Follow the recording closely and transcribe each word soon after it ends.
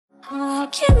How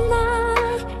can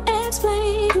I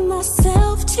explain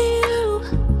myself to you?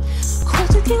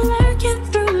 Questions keep lurking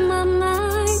through my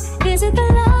mind. Is it the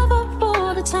love of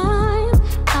all the time?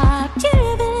 I've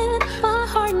given my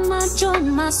heart, my joy,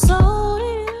 my soul to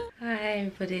you. Hi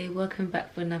everybody, welcome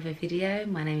back for another video.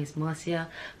 My name is Marcia.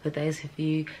 For those of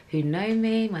you who know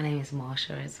me, my name is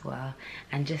Marsha as well.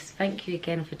 And just thank you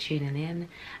again for tuning in.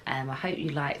 I hope you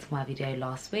liked my video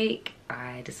last week.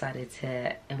 I decided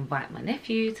to invite my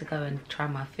nephew to go and try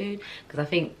my food because I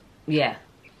think, yeah,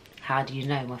 how do you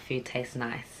know my food tastes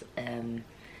nice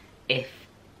if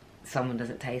someone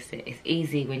doesn't taste it? It's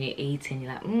easy when you're eating,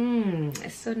 you're like,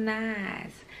 it's so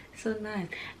nice. So nice,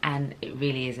 and it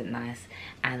really isn't nice,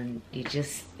 and you're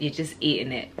just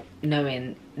eating it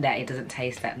knowing that it doesn't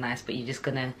taste that nice, but you're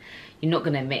not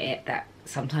gonna admit it that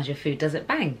sometimes your food doesn't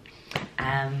bang.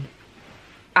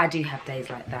 I do have days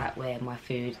like that where my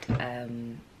food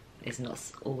is not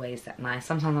always that nice.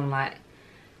 Sometimes I'm like,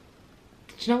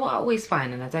 do you know what I always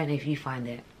find, and I don't know if you find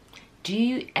it, do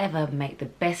you ever make the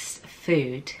best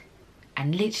food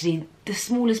and literally the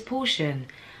smallest portion?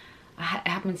 It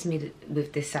happened to me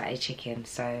with this Satay chicken.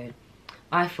 So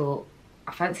I thought,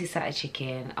 I fancy Satay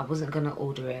chicken. I wasn't gonna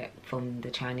order it from the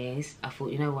Chinese. I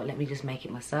thought, you know what, let me just make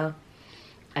it myself.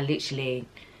 I literally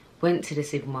went to the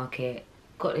supermarket,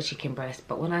 got the chicken breast,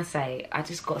 but when I say I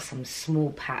just got some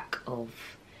small pack of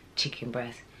chicken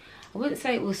breast, I wouldn't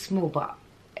say it was small, but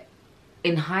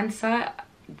in hindsight,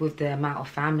 with the amount of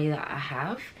family that I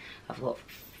have, I've got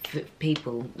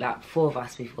people, like 4 of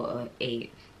us, we've got to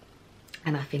eat.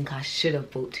 And I think I should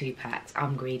have bought 2 packs.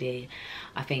 I'm greedy.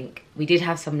 I think we did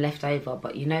have some left over,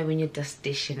 but you know when you're just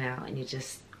dishing out and you're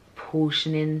just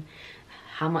portioning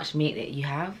how much meat that you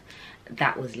have,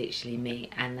 that was literally me.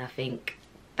 And I think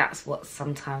that's what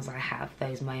sometimes I have,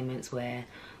 those moments where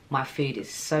my food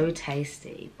is so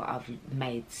tasty, but I've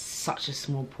made such a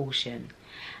small portion.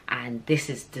 And this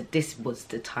was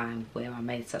the time where I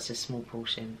made such a small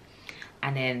portion.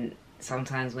 And then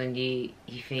sometimes when you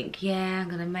think, yeah, I'm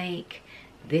gonna make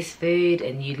this food,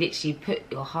 and you literally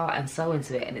put your heart and soul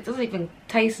into it and it doesn't even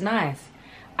taste nice.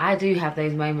 I do have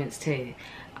those moments too,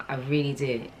 I really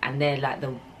do, and they're like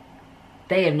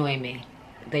they annoy me.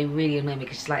 They really annoy me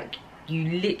because like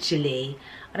you literally,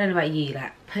 I don't know about you,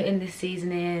 like putting this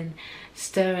seasoning,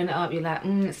 stirring it up, you're like,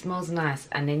 it smells nice,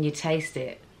 and then you taste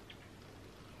it.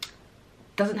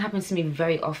 Doesn't happen to me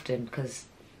very often because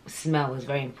smell is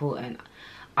very important.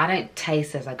 I don't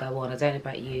taste as I go on. I don't know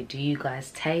about you. Do you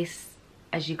guys taste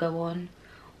as you go on?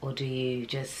 Or do you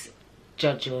just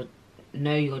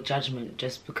know your judgment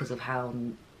just because of how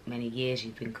many years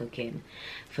you've been cooking?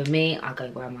 For me, I go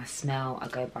by my smell. I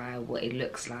go by what it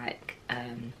looks like.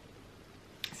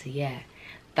 So yeah,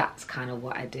 that's kind of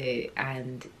what I do.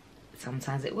 And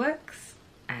sometimes it works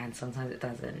and sometimes it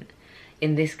doesn't.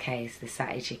 In this case, the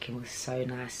Satay chicken was so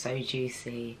nice, so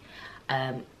juicy.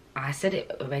 I said it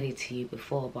already to you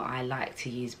before, but I like to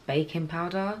use baking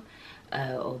powder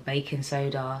or baking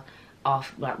soda.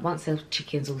 Like once the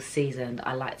chicken's all seasoned,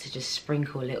 I like to just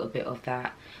sprinkle a little bit of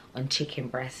that on chicken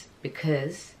breast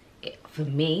because for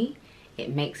me,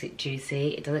 it makes it juicy.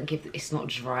 It doesn't give, it's not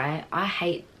dry.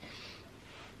 I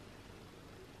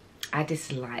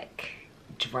dislike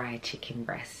dry chicken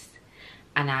breast.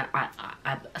 And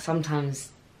I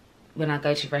sometimes when I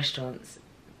go to restaurants,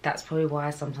 that's probably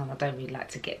why sometimes I don't really like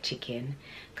to get chicken,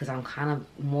 because I'm kind of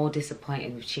more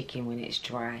disappointed with chicken when it's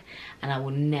dry, and I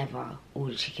will never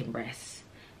order chicken breast.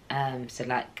 So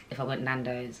like if I went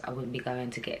Nando's, I wouldn't be going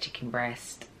to get chicken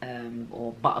breast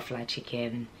or butterfly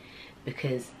chicken,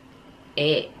 because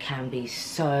it can be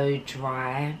so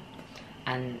dry,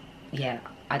 and yeah,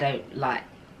 I don't like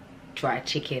dry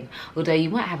chicken. Although you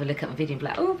might have a look at my video and be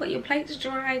like, oh, but your plate's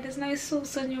dry, there's no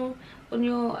sauce on your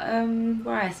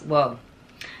rice. Well,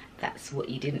 that's what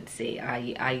you didn't see.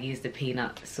 I used the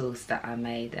peanut sauce that I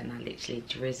made, and I literally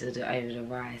drizzled it over the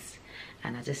rice,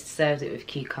 and I just served it with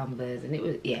cucumbers, and it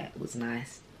was, yeah, it was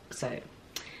nice. So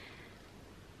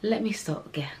let me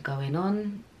stop going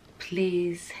on.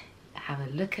 Please have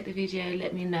a look at the video.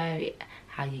 Let me know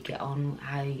how you get on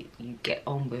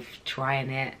with trying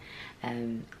it.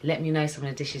 Let me know some of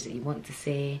the dishes that you want to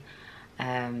see.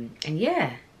 And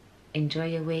yeah, enjoy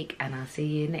your week, and I'll see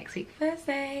you next week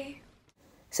Thursday.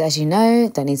 So as you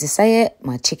know, don't need to say it,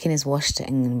 my chicken is washed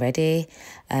and ready.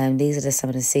 These are some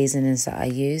of the seasonings that I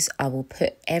use. I will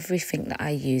put everything that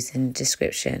I use in the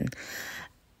description.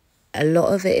 A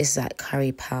lot of it is like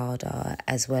curry powder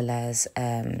as well as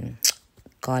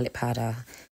garlic powder.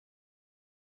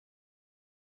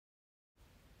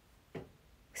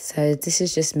 So this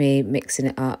is just me mixing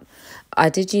it up. I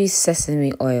did use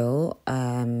sesame oil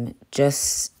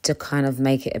just to kind of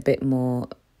make it a bit more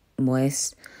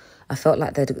moist. I felt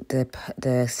like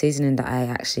the seasoning that I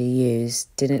actually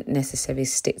used didn't necessarily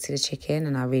stick to the chicken,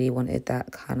 and I really wanted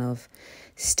that kind of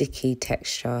sticky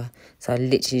texture. So I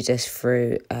literally just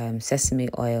threw sesame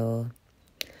oil,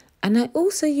 and I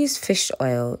also used fish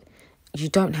oil. You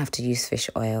don't have to use fish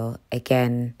oil.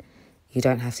 Again, you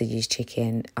don't have to use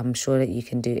chicken. I'm sure that you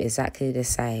can do exactly the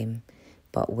same,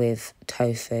 but with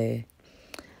tofu.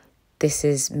 This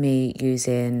is me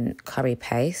using curry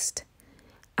paste,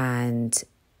 and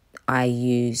I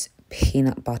use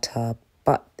peanut butter,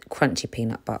 but crunchy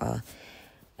peanut butter,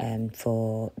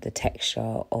 for the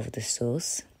texture of the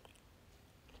sauce.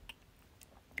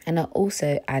 And I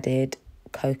also added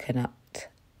coconut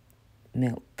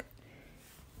milk.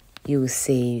 You will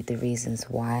see the reasons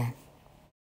why.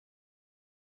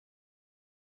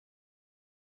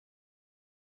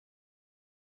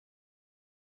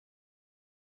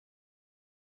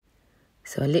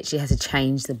 So I literally had to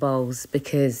change the bowls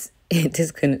because it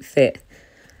just couldn't fit.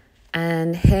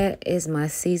 And here is my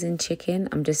seasoned chicken.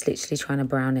 I'm just literally trying to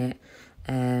brown it,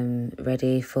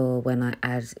 ready for when I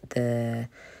add the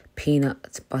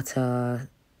peanut butter,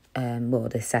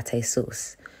 the satay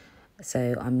sauce.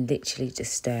 So I'm literally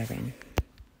just stirring.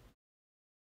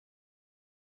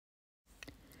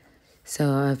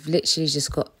 So I've literally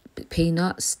just got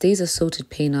peanuts. These are salted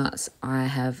peanuts. I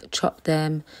have chopped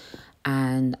them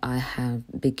and I have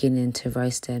beginning to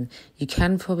roast them. You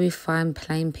can probably find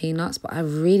plain peanuts, but I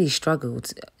really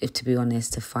struggled, if to be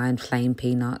honest, to find plain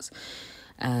peanuts.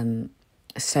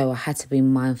 So I had to be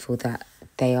mindful that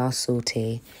they are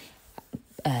salty,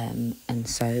 and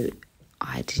so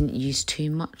I didn't use too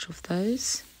much of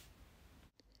those.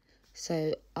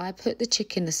 So I put the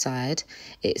chicken aside.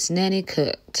 It's nearly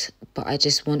cooked, but I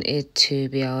just wanted to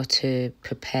be able to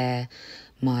prepare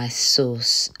my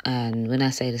sauce. And when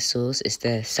I say the sauce, it's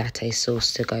the satay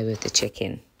sauce to go with the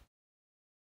chicken.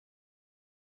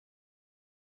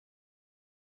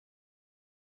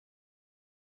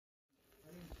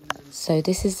 So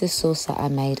this is the sauce that I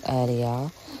made earlier.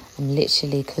 I'm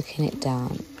literally cooking it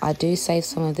down. I do save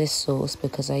some of this sauce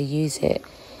because I use it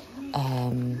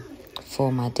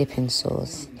for my dipping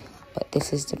sauce. But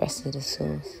this is the rest of the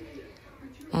sauce.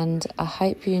 And I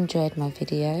hope you enjoyed my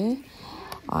video.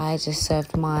 I just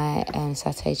served my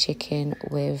satay chicken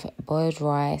with boiled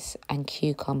rice and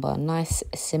cucumber. A nice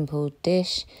simple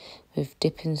dish with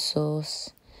dipping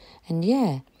sauce. And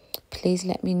yeah, please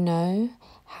let me know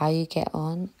how you get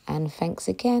on. And thanks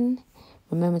again.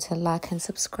 Remember to like and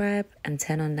subscribe and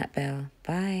turn on that bell.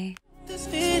 Bye. This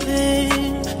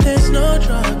feeling, there's no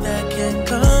drug that can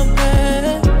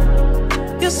compare.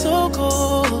 You're so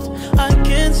cold, I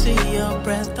can see your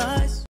breath.